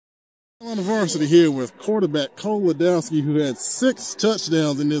On the varsity here with quarterback Cole Ladowski, who had 6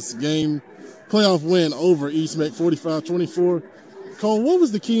 touchdowns in this game. Playoff win over East Meck 45-24. Cole, what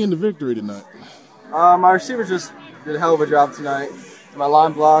was the key in the victory tonight? My receivers just did a hell of a job tonight. My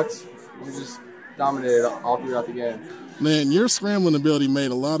line blocks, we just dominated all throughout the game. Man, your scrambling ability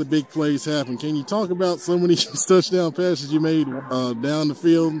made a lot of big plays happen. Can you talk about some of these touchdown passes you made down the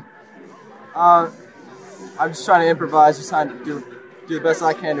field? I'm just trying to improvise, just trying to do the best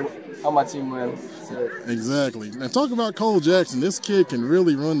I can to help my team win. Exactly. Now talk about Cole Jackson. This kid can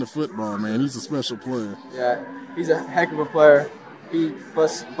really run the football, man. He's a special player. Yeah, he's a heck of a player. He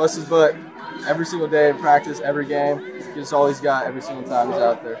busts his butt every single day in practice, every game. Gives all he's got every single time he's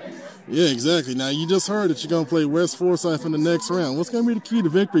out there. Yeah, exactly. Now, you just heard that you're going to play West Forsyth in the next round. What's going to be the key to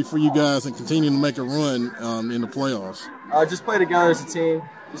victory for you guys and continuing to make a run in the playoffs? Just play together as a team.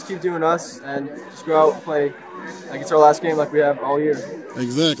 Just keep doing us and just go out and play like it's our last game like we have all year.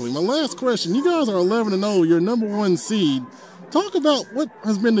 Exactly. My last question, you guys are 11-0. You're number 1 seed. Talk about what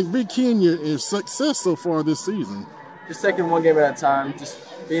has been the big key in your success so far this season. Just taking one game at a time. Just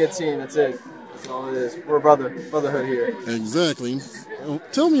be a team. That's it. That's all it is. We're a brotherhood here. Exactly.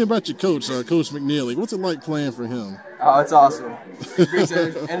 Tell me about your coach, Coach McNeely. What's it like playing for him? Oh, it's awesome. He brings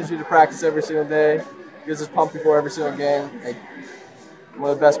energy to practice every single day. Gives us pumped before every single game. Like, one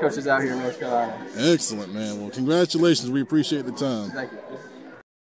of the best coaches out here in North Carolina. Excellent, man. Well, congratulations. We appreciate the time. Thank you.